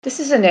This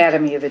is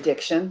Anatomy of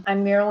Addiction.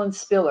 I'm Marilyn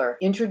Spiller,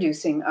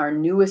 introducing our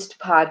newest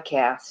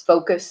podcast,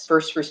 Focus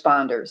First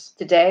Responders.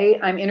 Today,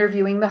 I'm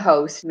interviewing the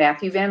host,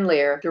 Matthew Van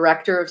Leer,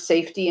 Director of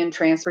Safety and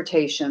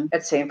Transportation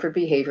at Sanford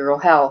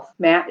Behavioral Health.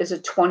 Matt is a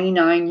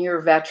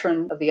 29-year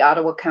veteran of the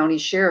Ottawa County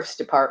Sheriff's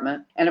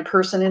Department and a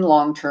person in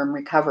long-term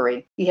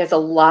recovery. He has a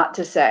lot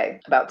to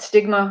say about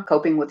stigma,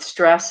 coping with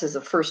stress as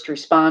a first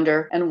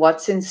responder, and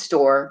what's in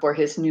store for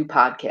his new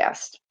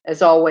podcast.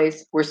 As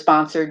always, we're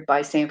sponsored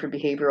by Sanford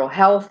Behavioral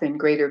Health in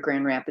Greater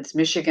Grand Rapids,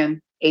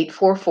 Michigan,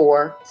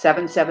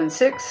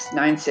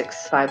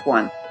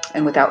 844-776-9651.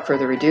 And without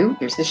further ado,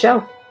 here's the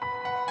show.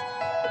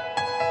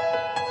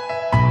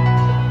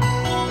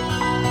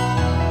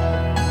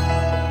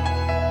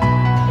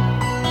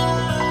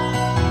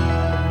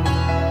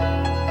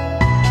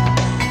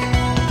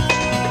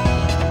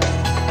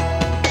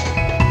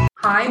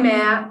 Hi,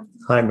 Matt.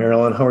 Hi,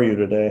 Marilyn. How are you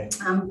today?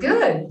 I'm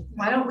good.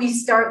 Why don't we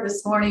start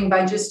this morning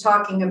by just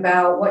talking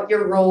about what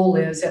your role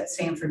is at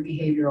Sanford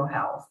Behavioral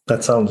Health?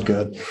 That sounds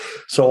good.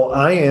 So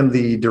I am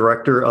the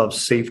Director of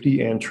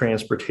Safety and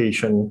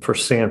Transportation for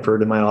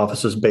Sanford, and my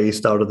office is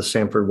based out of the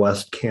Sanford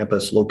West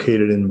campus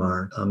located in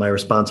Marne. My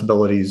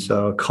responsibilities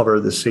cover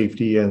the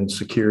safety and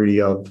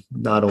security of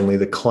not only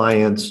the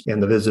clients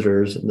and the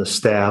visitors and the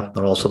staff,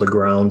 but also the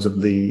grounds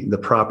of the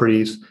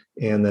properties,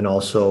 and then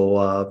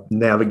also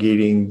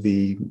navigating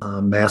the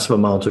massive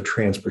amounts of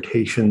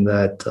transportation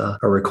that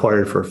are required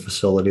for a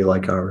facility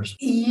like ours.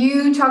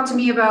 You talked to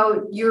me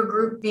about your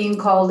group being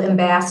called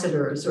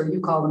ambassadors, or you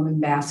call them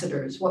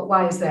ambassadors.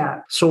 Why is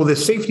that? So the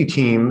safety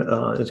team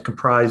is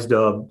comprised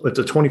of, it's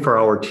a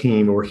 24-hour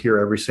team. We're here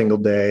every single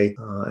day,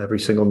 every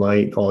single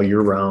night, all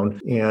year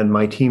round. And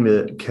my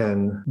team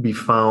can be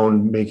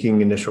found making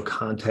initial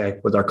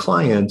contact with our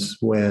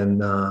clients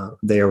when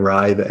they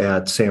arrive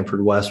at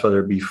Sanford West,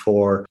 whether it be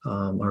for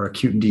our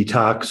acute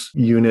detox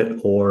unit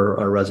or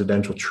our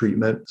residential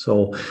treatment.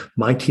 So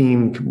my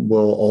team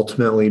will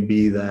ultimately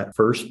be that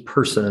first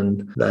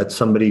person that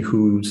somebody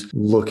who's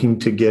looking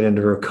to get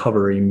into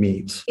recovery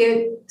meets.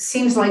 It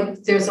seems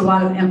like there's a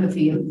lot of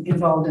empathy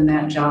involved in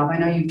that job. I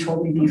know you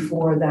told me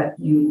before that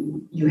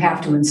you have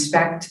to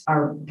inspect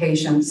our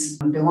patients'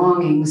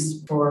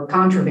 belongings for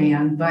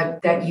contraband,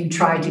 but that you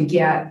try to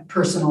get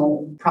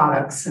personal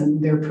products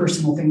and their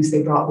personal things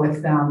they brought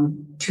with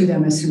them to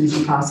them as soon as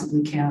you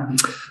possibly can.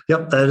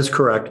 Yep, that is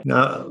correct.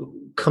 Now,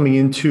 coming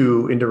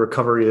into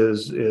recovery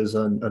is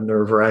a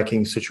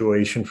nerve-wracking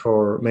situation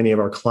for many of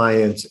our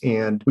clients.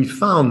 And we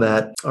found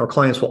that our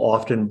clients will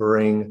often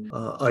bring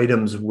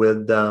items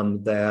with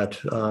them that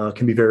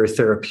can be very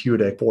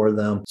therapeutic for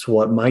them. So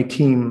what my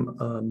team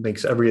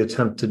makes every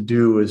attempt to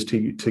do is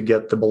to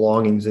get the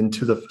belongings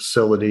into the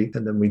facility.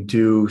 And then we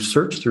do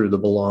search through the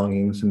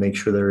belongings and make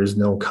sure there is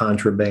no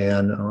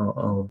contraband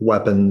of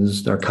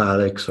weapons,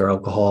 narcotics, or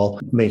alcohol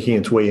making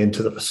its way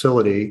into the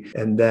facility,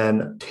 and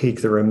then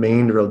take the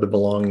remainder of the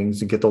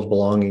belongings and get those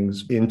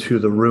belongings into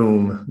the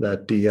room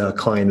that the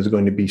client is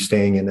going to be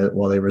staying in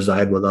while they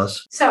reside with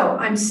us. So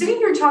I'm sitting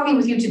here talking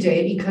with you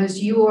today because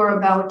you are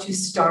about to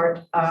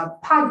start a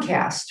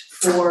podcast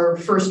for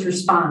first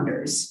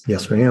responders.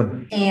 Yes,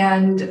 ma'am.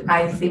 And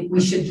I think we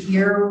should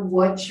hear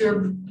what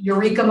your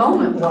eureka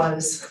moment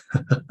was.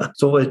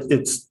 So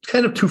it's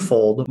kind of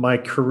twofold. My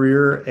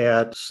career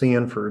at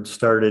Sanford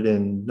started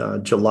in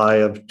July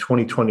of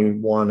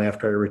 2021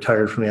 after I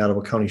retired from the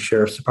Ottawa County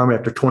Sheriff's Department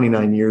after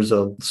 29 years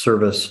of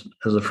service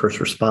as a first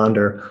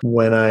responder.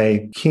 When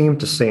I came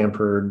to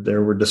Sanford,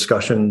 there were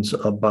discussions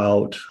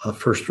about a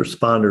first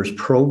responders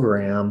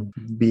program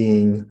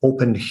being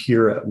opened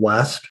here at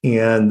West,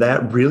 and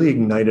that really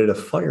ignited a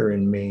fire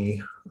in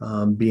me.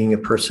 Being a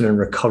person in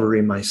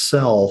recovery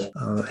myself,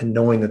 and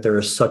knowing that there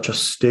is such a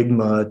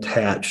stigma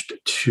attached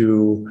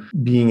to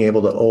being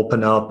able to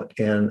open up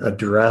and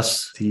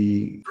address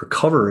the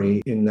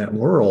recovery in that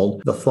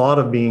world, the thought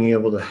of being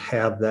able to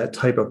have that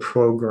type of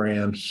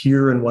program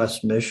here in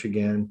West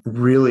Michigan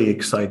really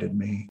excited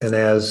me. And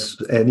as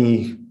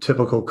any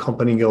typical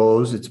company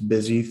goes, it's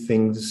busy,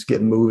 things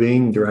get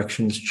moving,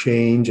 directions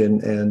change,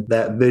 and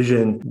that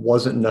vision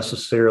wasn't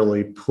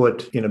necessarily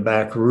put in a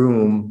back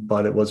room,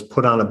 but it was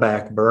put on a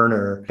back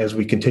burner as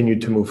we continued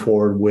to move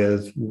forward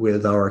with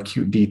our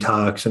acute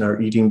detox and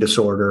our eating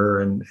disorder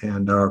and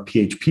our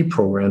PHP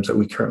programs that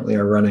we currently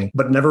are running.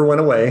 But it never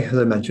went away, as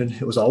I mentioned.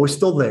 It was always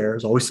still there. It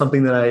was always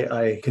something that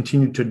I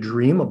continued to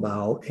dream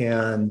about.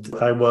 And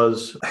I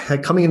was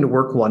coming into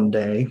work one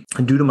day,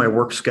 and due to my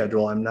work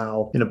schedule, I'm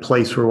now in a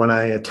place where when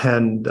I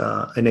attend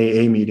an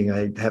AA meeting,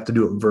 I have to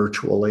do it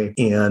virtually.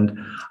 And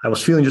I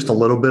was feeling just a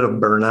little bit of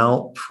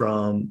burnout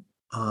from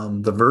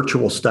the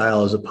virtual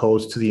style as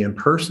opposed to the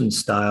in-person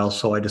style.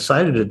 So I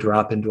decided to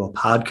drop into a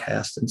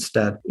podcast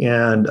instead.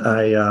 And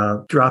I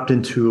dropped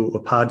into a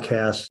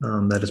podcast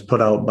that is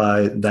put out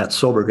by That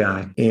Sober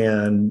Guy.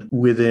 And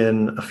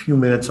within a few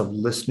minutes of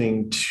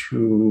listening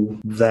to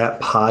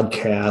that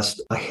podcast,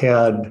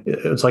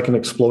 it's like an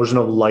explosion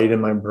of light in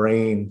my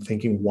brain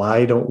thinking,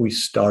 why don't we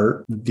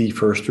start the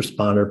first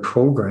responder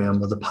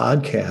program with a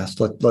podcast?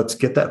 Let's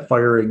get that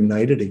fire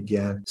ignited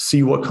again,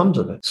 see what comes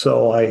of it.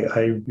 So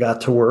I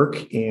got to work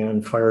work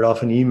and fired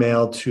off an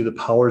email to the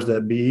powers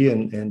that be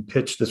and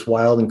pitched this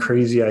wild and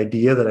crazy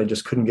idea that I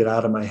just couldn't get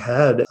out of my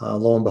head.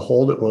 Lo and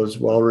behold, it was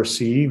well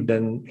received,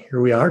 and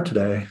here we are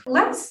today.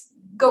 Let's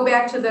go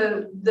back to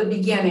the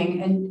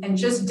beginning and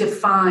just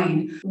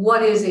define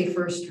what is a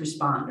first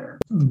responder.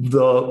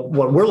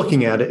 What we're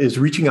looking at is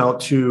reaching out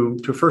to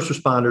first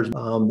responders.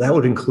 That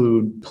would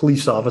include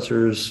police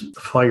officers,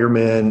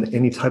 firemen,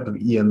 any type of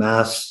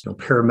EMS,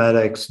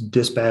 paramedics,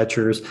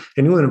 dispatchers,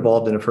 anyone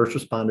involved in a first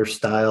responder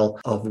style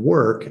of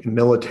work,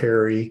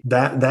 military.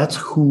 That's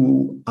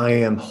who I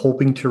am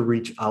hoping to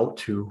reach out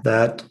to.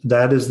 That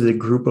is the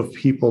group of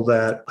people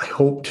that I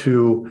hope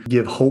to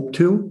give hope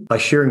to by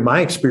sharing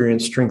my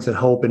experience, strength, and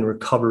hope in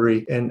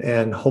recovery.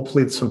 And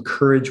hopefully some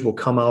courage will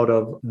come out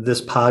of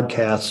this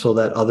podcast so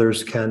that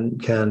others can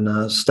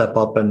step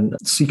up and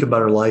seek a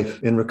better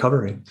life in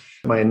recovery.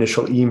 My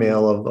initial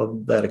email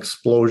of that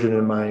explosion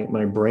in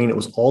my brain, it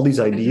was all these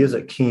ideas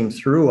that came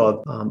through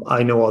of,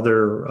 I know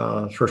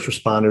other first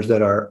responders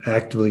that are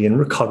actively in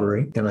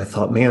recovery. And I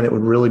thought, man, it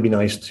would really be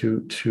nice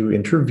to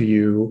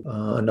interview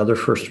another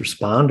first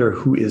responder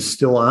who is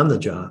still on the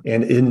job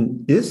and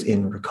is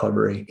in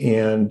recovery,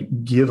 and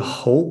give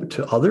hope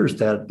to others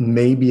that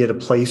may be at a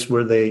place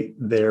where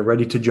they're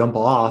ready to jump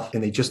off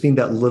and they just need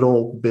that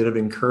little bit of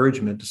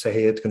encouragement to say,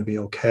 hey, it's going to be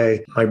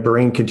okay. My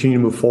brain continued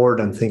to move forward.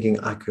 I'm thinking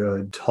I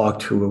could talk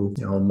to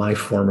my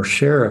former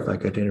sheriff. I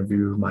could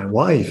interview my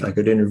wife. I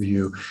could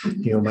interview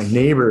my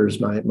neighbors,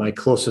 my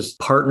closest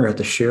partner at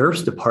the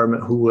sheriff's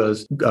department, who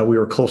was we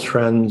were close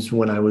friends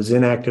when I was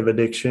in active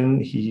addiction.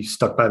 He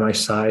stuck by my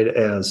side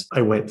as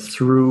I went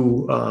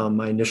through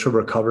my initial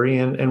recovery,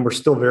 and we're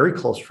still very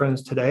close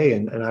friends today.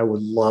 And I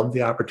would love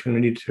the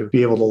opportunity to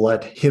be able to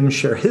let him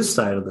share his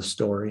side of the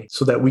story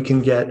so that we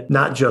can get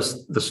not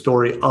just the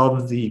story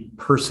of the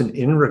person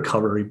in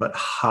recovery, but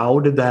how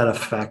did that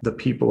affect the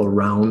people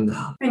around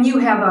them? And you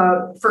have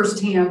a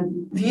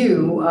firsthand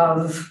view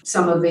of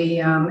some of the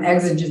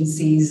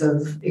exigencies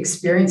of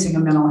experiencing a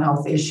mental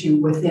health issue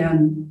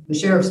within the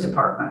sheriff's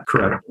department.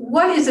 Correct.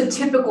 What is a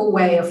typical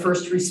way a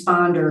first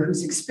responder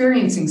who's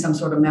experiencing some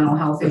sort of mental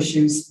health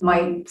issues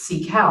might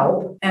seek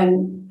help?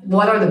 And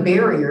what are the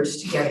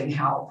barriers to getting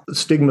help?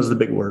 Stigma is the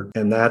big word.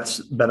 And that's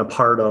been a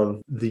part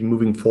of the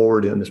moving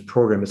forward in this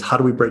program, is how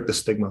do we break the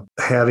stigma?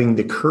 Having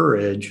the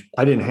courage.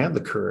 I didn't have the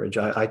courage.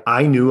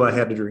 I knew I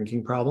had a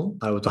drinking problem.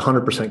 I was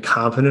 100%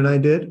 confident I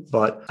did,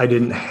 but I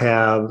didn't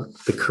have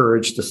the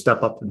courage to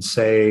step up and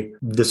say,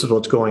 this is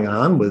what's going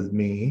on with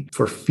me,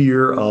 for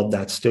fear of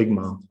that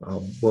stigma.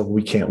 Well,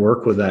 we can't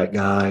work with that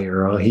guy,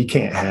 or he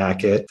can't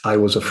hack it. I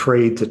was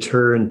afraid to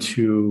turn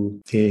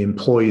to the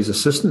Employees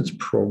Assistance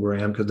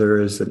Program because there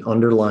is an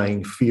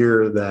underlying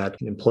fear that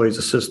an Employees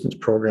Assistance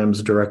Program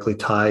is directly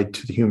tied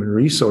to the Human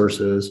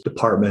Resources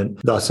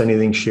Department. Thus,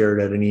 anything shared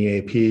at an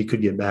EAP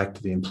could get back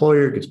to the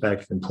employer, gets back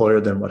to the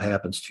employer, then what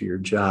happens to your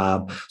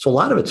job? So a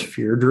lot of it's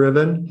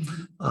fear-driven.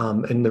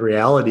 And the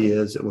reality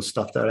is it was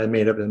stuff that I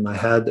made up in my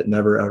head that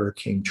never, ever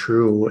came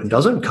true and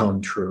doesn't come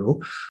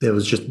true. It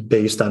was just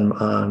based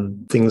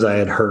on things I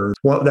had heard.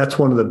 Well, that's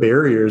one of the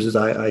barriers is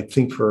I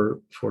think for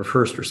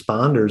first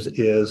responders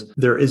is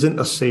there isn't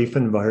a safe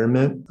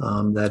environment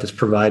that is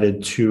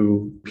provided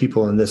to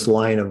people in this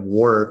line of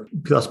work,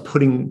 thus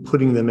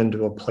putting them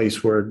into a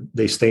place where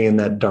they stay in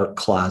that dark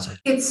closet.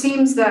 It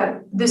seems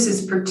that this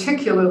is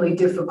particularly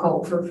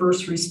difficult for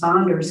first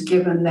responders,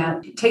 given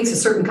that it takes a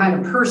certain kind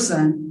of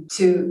person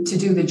to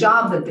do the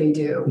job that they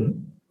do. Mm-hmm.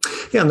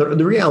 Yeah, and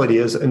the reality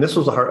is, and this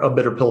was a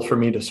bitter pill for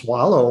me to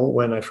swallow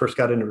when I first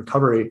got into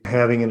recovery,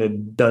 having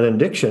an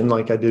addiction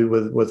like I did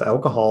with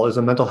alcohol is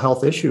a mental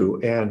health issue.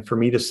 And for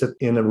me to sit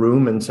in a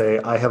room and say,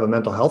 I have a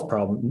mental health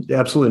problem,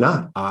 absolutely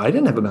not. I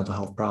didn't have a mental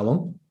health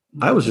problem.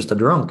 I was just a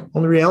drunk.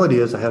 Well, the reality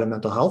is I had a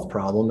mental health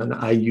problem and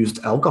I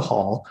used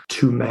alcohol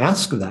to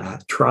mask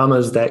that. Trauma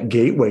is that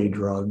gateway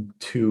drug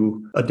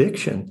to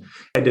addiction.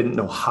 I didn't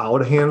know how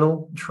to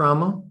handle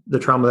trauma, the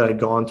trauma that I'd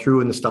gone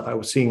through and the stuff I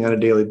was seeing on a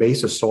daily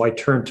basis. So I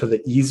turned to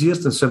the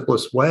easiest and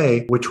simplest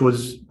way, which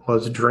was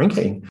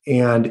drinking.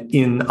 And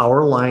in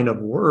our line of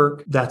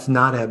work, that's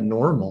not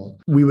abnormal.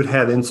 We would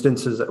have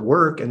instances at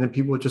work and then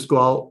people would just go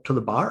out to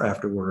the bar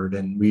afterward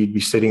and we'd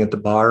be sitting at the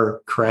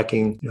bar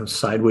cracking,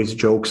 sideways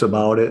jokes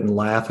about it and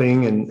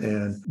laughing.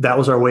 And that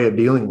was our way of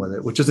dealing with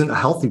it, which isn't a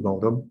healthy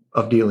mode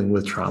of dealing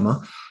with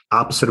trauma.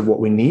 Opposite of what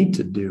we need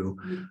to do.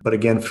 But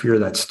again, fear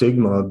that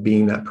stigma of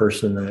being that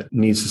person that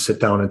needs to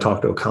sit down and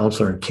talk to a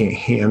counselor and can't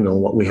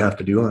handle what we have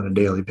to do on a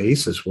daily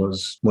basis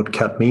was what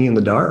kept me in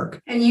the dark.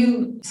 And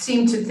you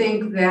seem to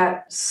think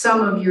that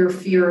some of your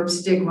fear of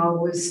stigma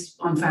was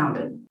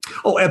unfounded.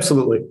 Oh,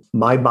 absolutely.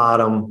 My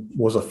bottom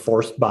was a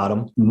forced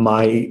bottom.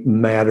 My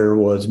matter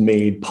was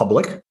made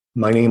public.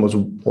 My name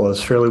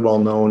was fairly well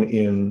known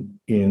in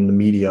in the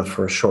media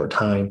for a short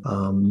time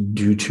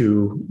due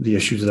to the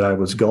issues that I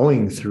was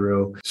going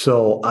through.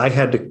 So I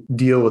had to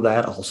deal with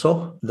that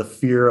also. The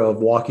fear of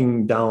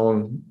walking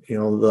down,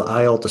 the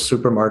aisle at the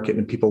supermarket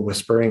and people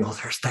whispering, "Oh,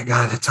 there's that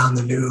guy that's on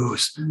the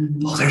news.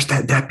 Oh, there's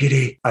that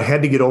deputy." I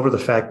had to get over the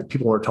fact that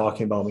people weren't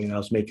talking about me and I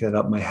was making it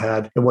up in my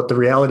head. And what the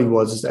reality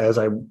was is as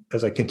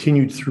I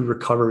continued through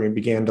recovery and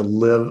began to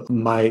live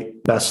my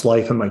best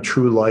life and my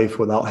true life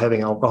without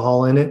having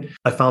alcohol in it,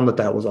 I found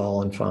that was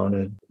all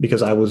unfounded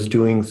because I was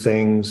doing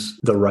things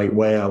the right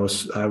way. I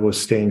was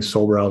staying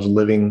sober. I was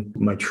living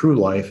my true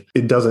life.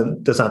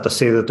 That's not to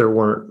say that there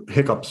weren't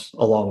hiccups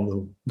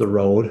along the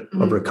road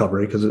of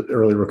recovery, because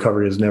early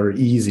recovery is never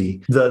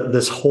easy.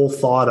 This whole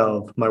thought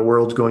of my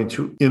world's going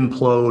to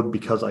implode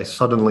because I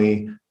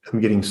suddenly am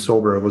getting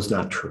sober was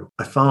not true.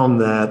 I found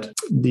that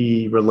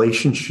the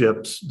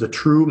relationships,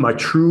 my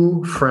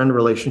true friend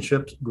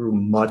relationships grew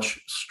much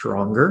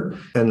stronger,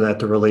 and that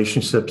the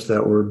relationships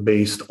that were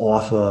based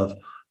off of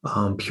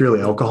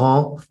purely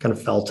alcohol kind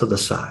of fell to the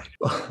side.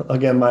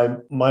 Again,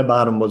 my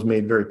bottom was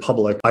made very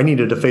public. I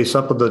needed to face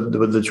up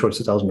with the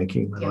choices I was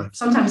making in my life.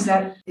 Sometimes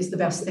that is the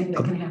best thing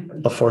that can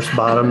happen. A forced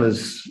bottom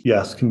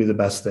can be the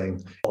best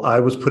thing. I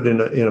was put in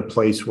a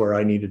place where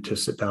I needed to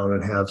sit down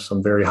and have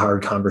some very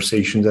hard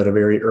conversations at a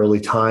very early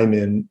time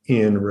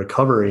in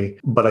recovery.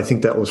 But I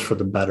think that was for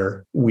the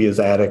better. We as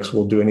addicts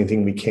will do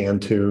anything we can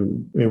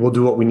we'll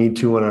do what we need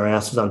to when our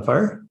ass is on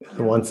fire.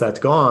 And once that's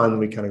gone,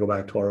 we kind of go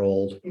back to our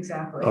old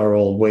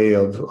way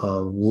of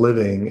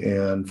living.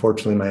 And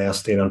fortunately, my ass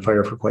stayed on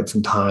fire for quite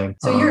some time.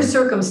 So your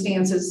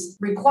circumstances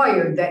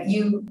required that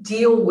you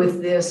deal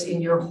with this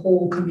in your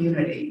whole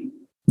community.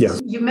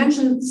 Yes. You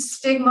mentioned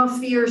stigma,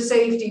 fear,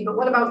 safety, but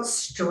what about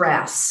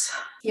stress?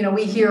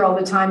 We hear all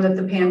the time that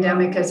the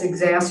pandemic has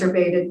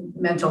exacerbated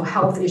mental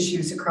health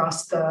issues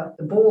across the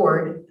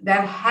board.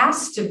 That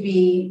has to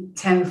be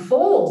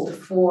tenfold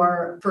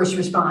for first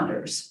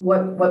responders,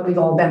 what we've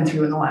all been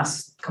through in the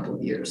last couple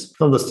of years.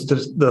 Well,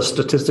 the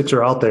statistics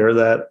are out there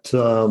that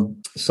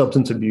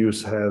substance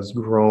abuse has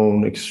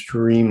grown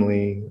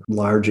extremely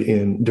large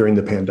during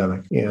the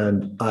pandemic.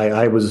 And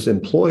I was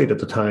employed at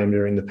the time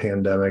during the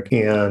pandemic.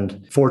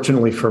 And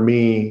fortunately for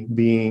me,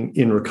 being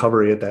in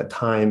recovery at that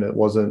time, I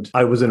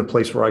was in a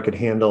place where I could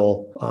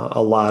handle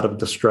a lot of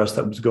the stress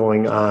that was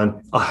going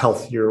on a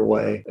healthier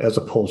way, as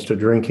opposed to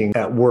drinking.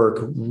 At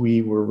work,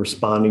 we were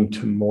responding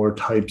to more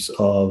types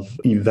of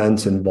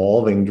events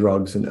involving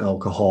drugs and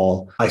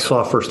alcohol. I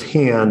saw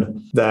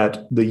firsthand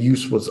that the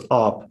use was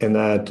up, and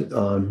that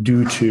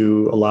due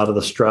to a lot of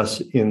the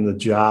stress in the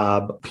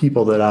job,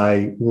 people that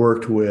I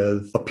worked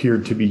with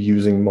appeared to be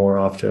using more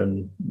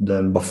often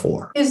than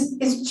before. Is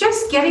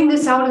just getting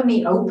this out in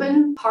the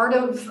open part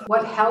of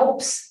what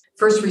helps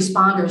first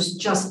responders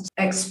just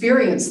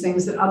experience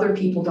things that other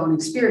people don't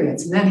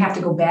experience and then have to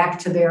go back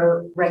to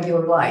their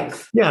regular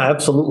life? Yeah,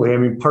 absolutely. I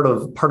mean, part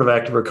of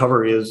active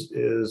recovery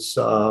is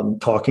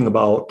talking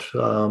about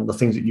the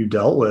things that you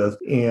dealt with,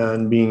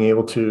 and being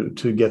able to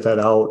get that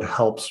out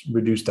helps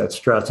reduce that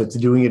stress. It's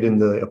doing it in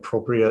the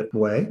appropriate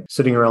way.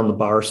 Sitting around the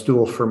bar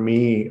stool for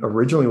me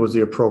originally was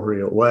the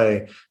appropriate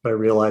way, but I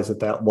realized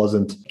that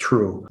wasn't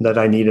true, that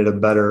I needed a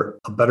better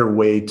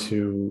way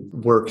to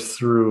work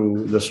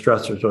through the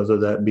stressors, whether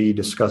that be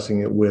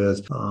discussing it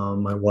with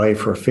my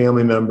wife or a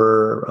family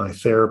member, my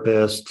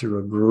therapist, through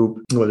a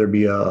group, whether it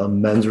be a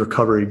men's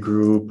recovery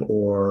group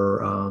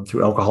or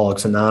through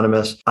Alcoholics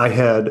Anonymous. I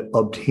had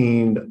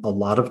obtained a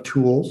lot of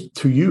tools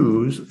to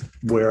use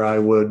where I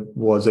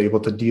was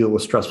able to deal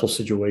with stressful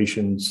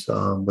situations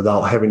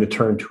without having to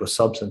turn to a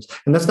substance.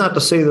 And that's not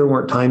to say there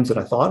weren't times that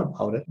I thought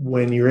about it.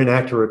 When you're in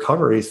active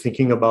recovery,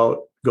 thinking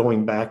about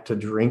going back to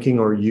drinking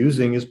or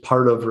using is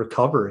part of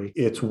recovery.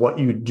 It's what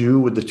you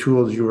do with the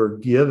tools you were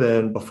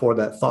given before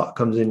that thought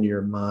comes into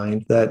your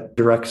mind that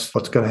directs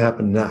what's going to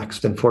happen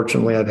next. And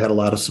fortunately, I've had a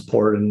lot of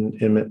support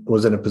and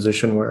was in a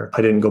position where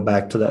I didn't go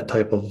back to that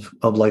type of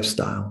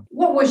lifestyle.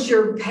 What was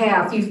your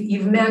path?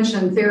 You've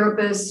mentioned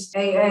therapists,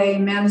 AA,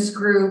 men's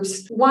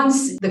groups.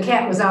 Once the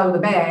cat was out of the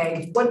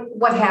bag,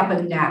 what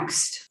happened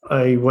next?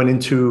 I went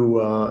into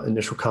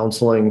initial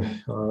counseling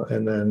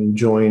and then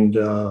joined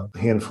a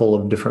handful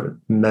of different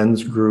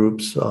men's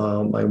groups.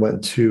 I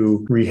went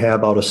to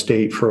rehab out of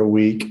state for a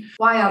week.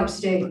 Why out of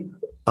state?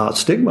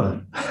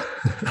 Stigma.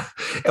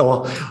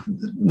 Well,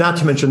 not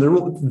to mention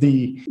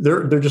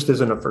there just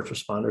isn't a first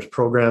responders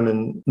program,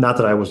 and not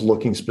that I was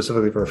looking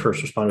specifically for a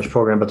first responders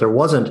program, but there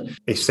wasn't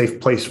a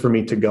safe place for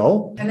me to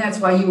go. And that's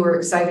why you were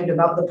excited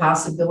about the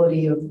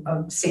possibility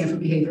of Stanford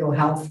Behavioral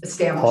Health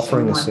establishing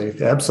offering a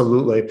safe.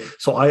 Absolutely.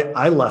 So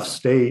I left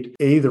state.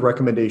 A, the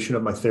recommendation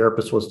of my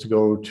therapist was to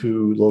go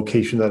to the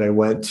location that I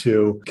went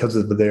to because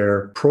of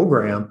their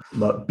program.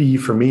 But B,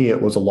 for me,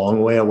 it was a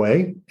long way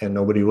away and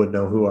nobody would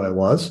know who I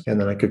was. And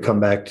then I could come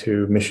back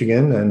to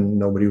Michigan and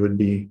nobody would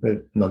be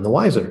none the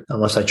wiser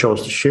unless I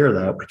chose to share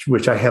that,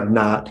 which I have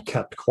not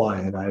kept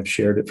quiet. I have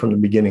shared it from the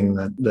beginning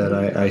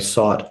that I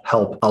sought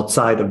help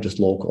outside of just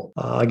local.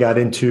 I got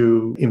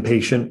into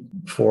inpatient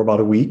for about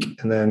a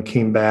week and then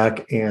came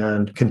back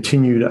and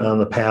continued on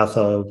the path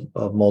of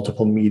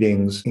multiple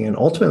meetings. And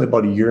ultimately,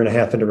 about a year and a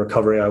half into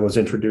recovery, I was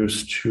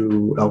introduced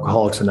to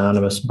Alcoholics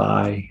Anonymous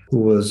by who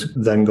was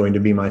then going to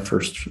be my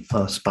first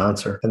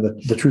sponsor. And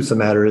the truth of the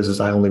matter is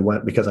I only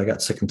went because I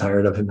got sick and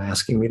tired of him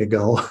asking me to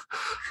go.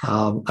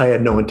 I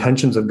had no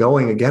intentions of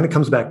going. Again, it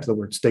comes back to the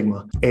word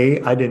stigma.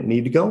 A, I didn't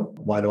need to go.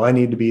 Why do I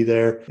need to be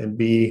there? And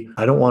B,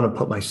 I don't want to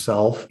put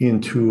myself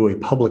into a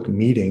public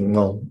meeting,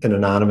 an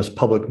anonymous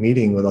public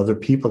meeting with other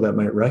people that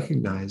might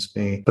recognize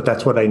me. But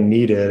that's what I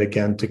needed,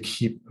 again, to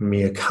keep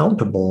me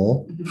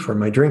accountable for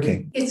my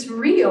drinking. It's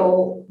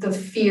real, the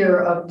fear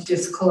of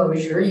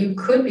disclosure. You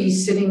could be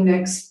sitting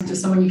next to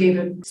someone you gave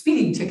a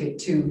speeding ticket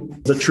to.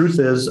 The truth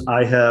is,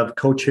 I have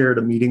co-chaired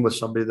a meeting with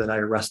somebody that I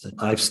arrested.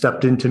 I've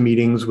stepped into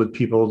meetings with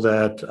people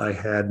that I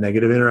had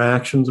negative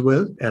interactions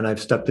with, and I've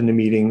stepped into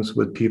meetings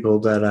with people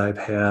that I've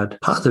had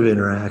positive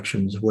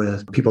interactions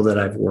with, people that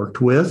I've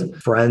worked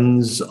with,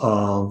 friends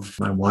of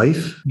my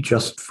wife,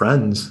 just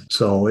friends.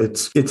 So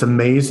it's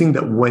amazing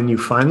that when you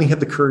finally have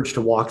the courage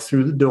to walk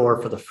through the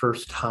door for the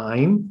first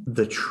time,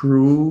 the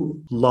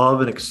true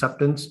love and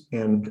acceptance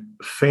and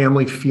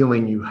family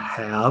feeling you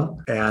have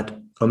at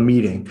a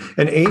meeting.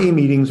 And AA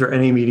meetings or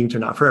NA meetings are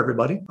not for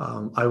everybody.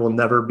 I will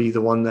never be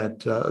the one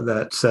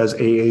that says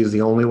AA is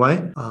the only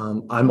way.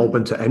 I'm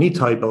open to any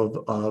type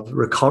of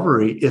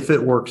recovery if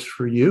it works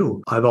for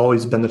you. I've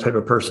always been the type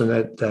of person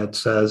that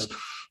says,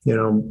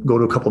 go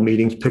to a couple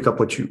meetings, pick up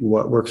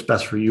what works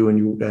best for you,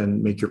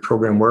 and make your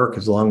program work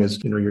as long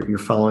as you're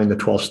following the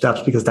 12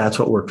 steps, because that's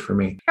what worked for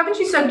me. Haven't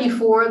you said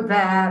before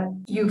that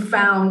you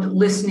found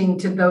listening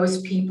to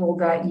those people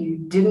that you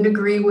didn't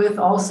agree with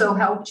also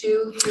helped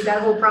you through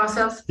that whole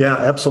process? Yeah,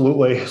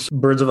 absolutely.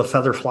 Birds of a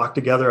feather flock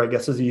together, I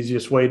guess, is the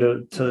easiest way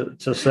to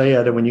say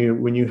it. And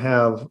when you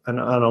have, and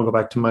I'll go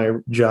back to my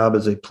job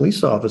as a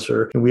police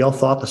officer, and we all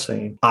thought the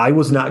same. I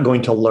was not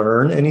going to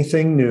learn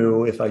anything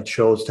new if I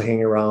chose to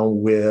hang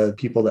around with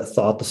people that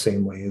thought the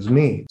same way as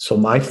me. So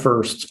my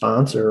first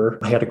sponsor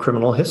had a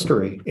criminal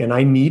history, and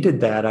I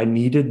needed that. I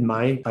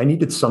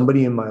needed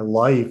somebody in my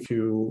life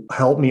to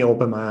help me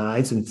open my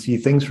eyes and see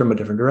things from a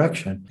different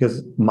direction,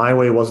 because my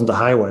way wasn't the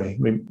highway. I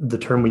mean, the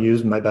term we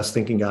used, my best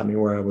thinking, got me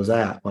where I was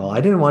at. Well,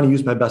 I didn't want to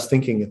use my best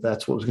thinking if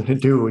that's what was going to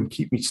do and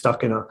keep me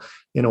stuck in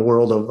a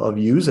world of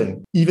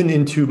using. Even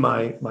into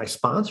my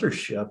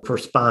sponsorship for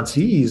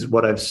sponsees,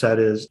 what I've said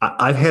is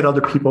I've had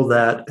other people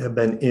that have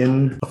been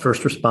in a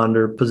first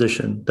responder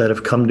position that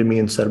have come to me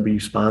and said, will you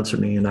sponsor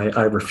me? And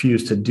I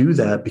refuse to do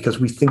that because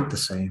we think the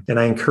same. And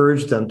I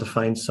encourage them to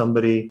find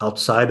somebody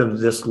outside of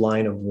this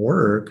line of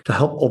work to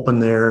help open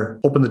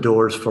the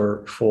doors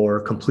for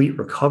complete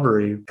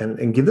recovery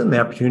and give them the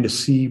opportunity to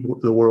see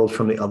the world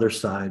from the other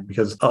side.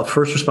 Because a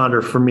first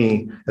responder, for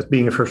me, as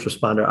being a first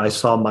responder, I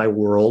saw my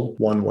world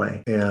one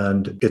way,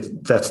 and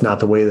that's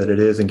not the way that it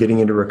is. And getting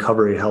into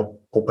recovery helped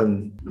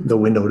open the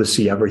window to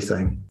see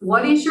everything.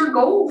 What is your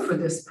goal for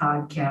this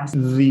podcast?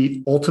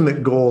 The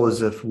ultimate goal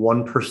is if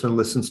one person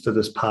listens to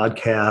this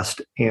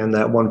podcast and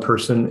that one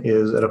person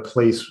is at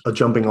a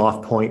jumping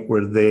off point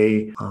where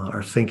they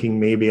are thinking,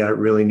 maybe I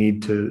really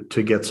need to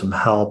get some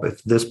help.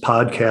 If this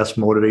podcast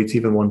motivates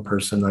even one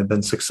person, I've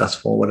been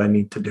successful in what I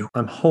need to do.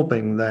 I'm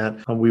hoping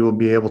that we will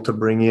be able to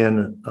bring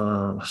in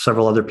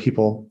several other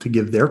people to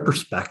give their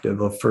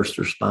perspective of first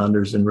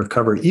responders in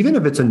recovery, even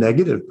if it's a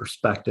negative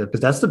perspective, because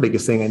that's the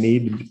biggest thing I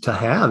need to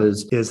have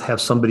is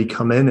have somebody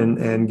come in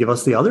and give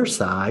us the other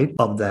side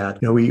of that.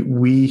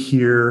 We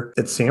here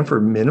at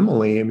Sanford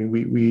minimally, I mean,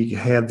 we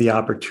have the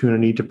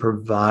opportunity to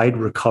provide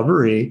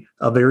recovery,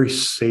 a very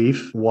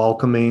safe,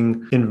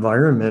 welcoming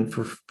environment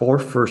for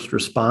first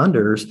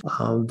responders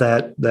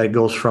that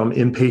goes from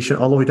inpatient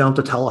all the way down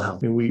to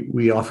telehealth. I mean,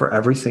 we offer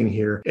everything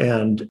here.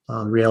 And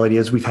the reality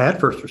is we've had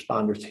first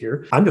responders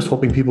here. I'm just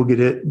hoping people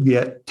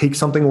take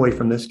something away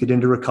from this, get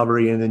into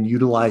recovery, and then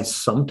utilize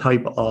some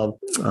type of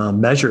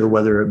measure,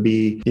 whether it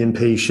be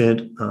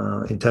inpatient,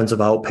 intensive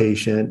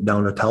outpatient,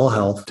 down to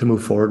telehealth, to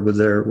move forward with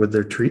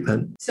their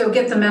treatment. So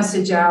get the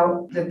message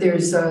out that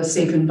there's a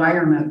safe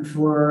environment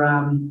for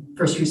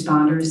first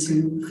responders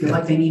who feel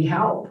like they need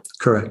help.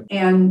 Correct.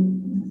 And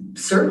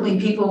certainly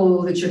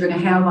people that you're going to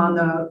have on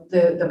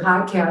the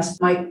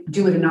podcast might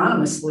do it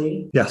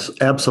anonymously. Yes,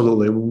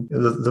 absolutely.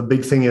 The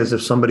big thing is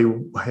if somebody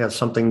has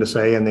something to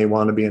say and they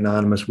want to be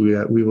anonymous, we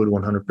would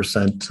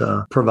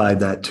 100% provide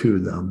that to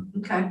them.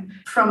 Okay.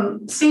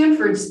 From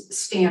Sanford's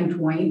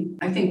standpoint,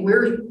 I think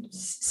we're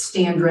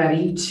stand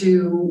ready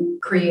to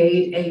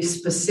create a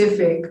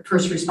specific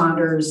first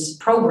responders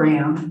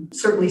program,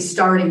 certainly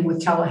starting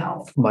with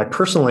telehealth. My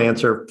personal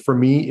answer, for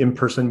me,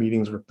 in-person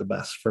meetings work the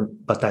best,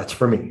 but that's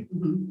for me.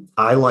 Mm-hmm.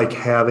 I like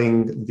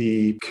having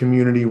the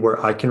community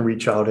where I can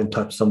reach out and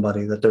touch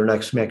somebody that they're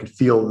next to me. I can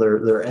feel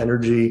their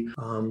energy.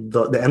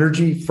 The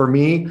energy for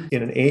me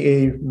in an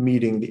AA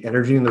meeting, the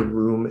energy in the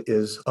room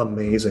is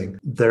amazing.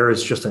 There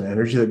is just an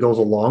energy that goes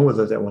along with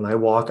it that when I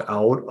walk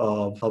out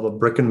of a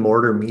brick and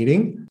mortar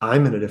meeting,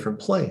 I'm in a different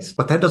place.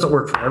 But that doesn't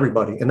work for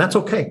everybody. And that's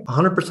okay.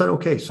 100%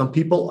 okay. Some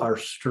people are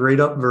straight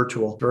up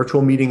virtual.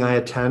 Virtual meeting I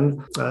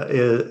attend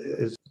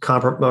is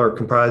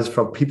comprised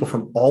from people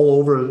from all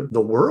over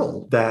the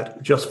world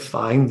that just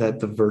find that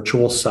the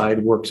virtual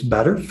side works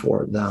better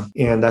for them.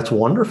 And that's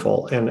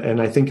wonderful.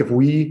 And I think if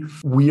we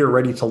are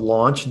ready to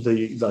launch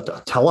the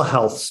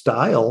telehealth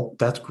style,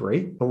 that's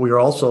great. But we are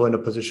also in a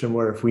position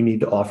where if we need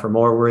to offer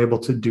more, we're able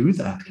to do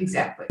that.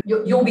 Exactly.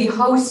 You'll be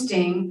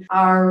hosting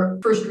our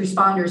First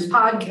Responders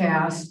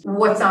podcast.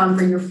 What's on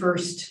for your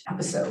first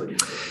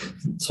episode?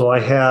 So I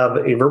have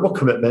a verbal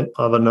commitment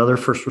of another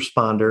first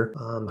responder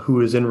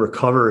who is in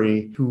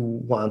recovery, who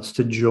wants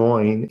to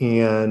join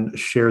and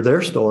share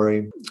their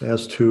story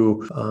as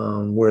to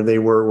where they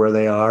were, where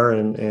they are,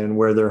 and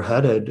where they're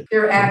headed.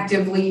 They're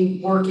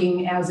actively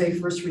working as a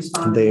first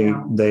responder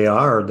now. They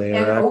are and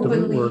actively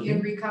openly working.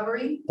 in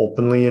recovery?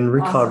 Openly in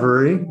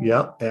recovery. Awesome.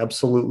 Yep,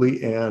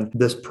 absolutely. And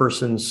this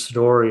person's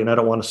story, and I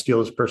don't want to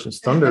steal this person's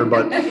thunder,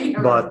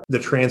 but the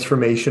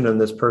transformation in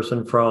this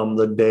person from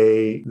the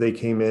day they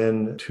came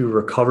in to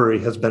recovery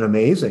has been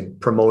amazing.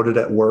 Promoted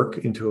at work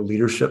into a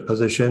leadership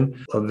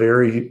position, a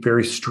very,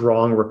 very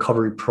strong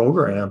recovery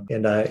program.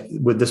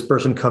 And with this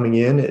person coming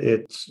in,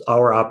 it's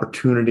our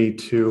opportunity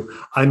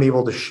I'm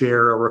able to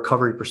share a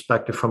recovery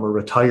perspective from a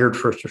retired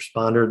first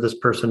responder. This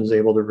person is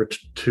able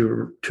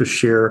to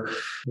share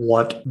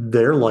what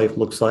their life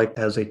looks like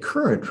as a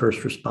current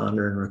first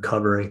responder in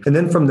recovery. And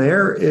then from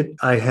there,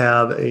 I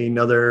have a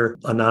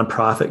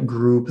nonprofit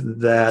group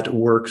that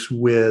works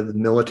with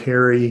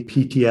military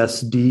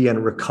PTSD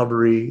and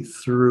recovery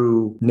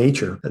through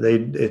nature.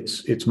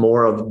 It's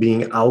more of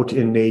being out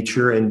in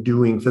nature and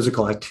doing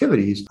physical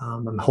activities.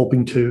 I'm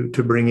hoping to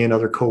bring in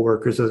other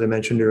coworkers, as I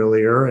mentioned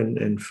earlier,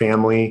 and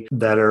family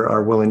that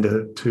are willing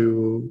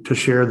to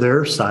share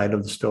their side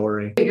of the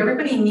story.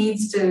 Everybody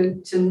needs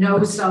to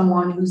know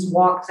someone who's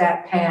walked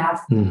that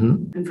path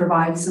and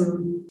provide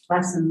some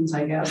lessons,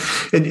 I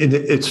guess. And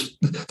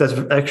that's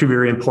actually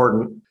very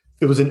important.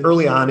 It was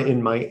early on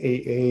in my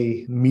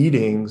AA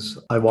meetings.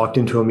 I walked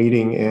into a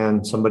meeting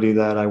and somebody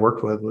that I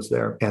worked with was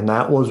there. And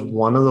that was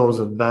one of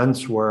those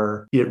events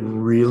where it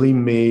really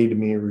made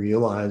me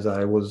realize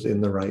I was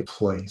in the right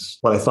place.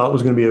 What I thought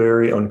was going to be a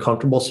very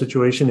uncomfortable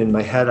situation, in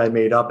my head, I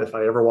made up if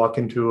I ever walk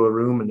into a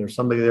room and there's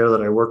somebody there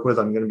that I work with,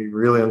 I'm going to be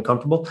really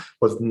uncomfortable,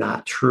 was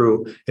not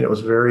true. And it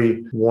was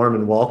very warm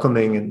and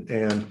welcoming.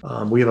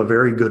 And we have a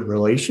very good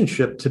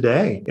relationship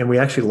today. And we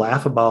actually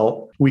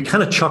we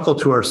kind of chuckle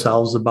to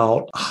ourselves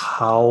about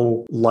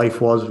how life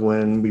was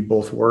when we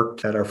both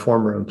worked at our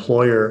former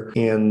employer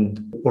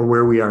or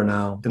where we are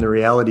now. And the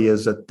reality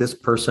is that this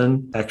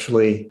person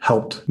actually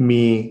helped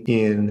me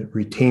in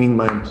retaining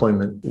my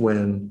employment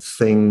when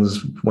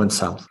things went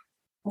south.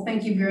 Well,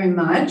 thank you very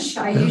much.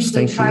 I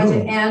usually try to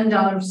end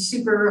on a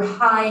super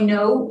high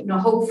note, a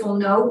hopeful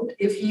note.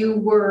 If you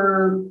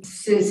were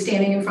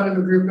standing in front of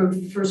a group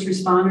of first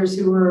responders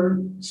who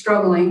were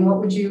struggling, what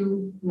would you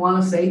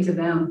want to say to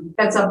them?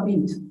 That's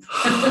upbeat.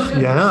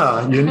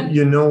 Yeah,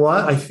 you know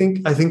what? I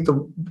think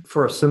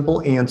for a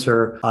simple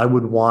answer, I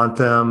would want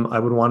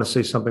to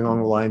say something along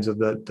the lines of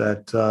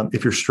that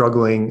if you're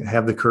struggling,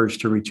 have the courage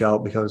to reach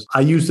out, because I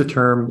use the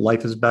term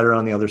life is better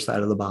on the other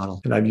side of the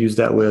bottle. And I've used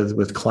that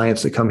with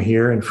clients that come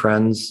here and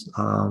friends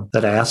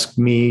that ask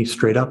me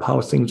straight up, how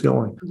are things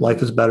going?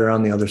 Life is better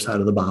on the other side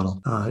of the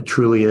bottle. It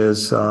truly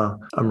is a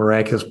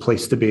miraculous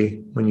place to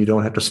be when you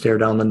don't have to stare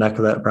down the neck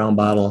of that brown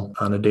bottle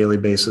on a daily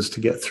basis to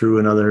get through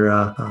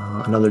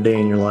another day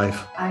in your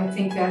life. I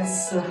think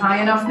that's a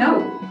high enough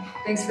note.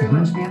 Thanks very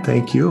much, man.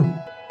 Thank you.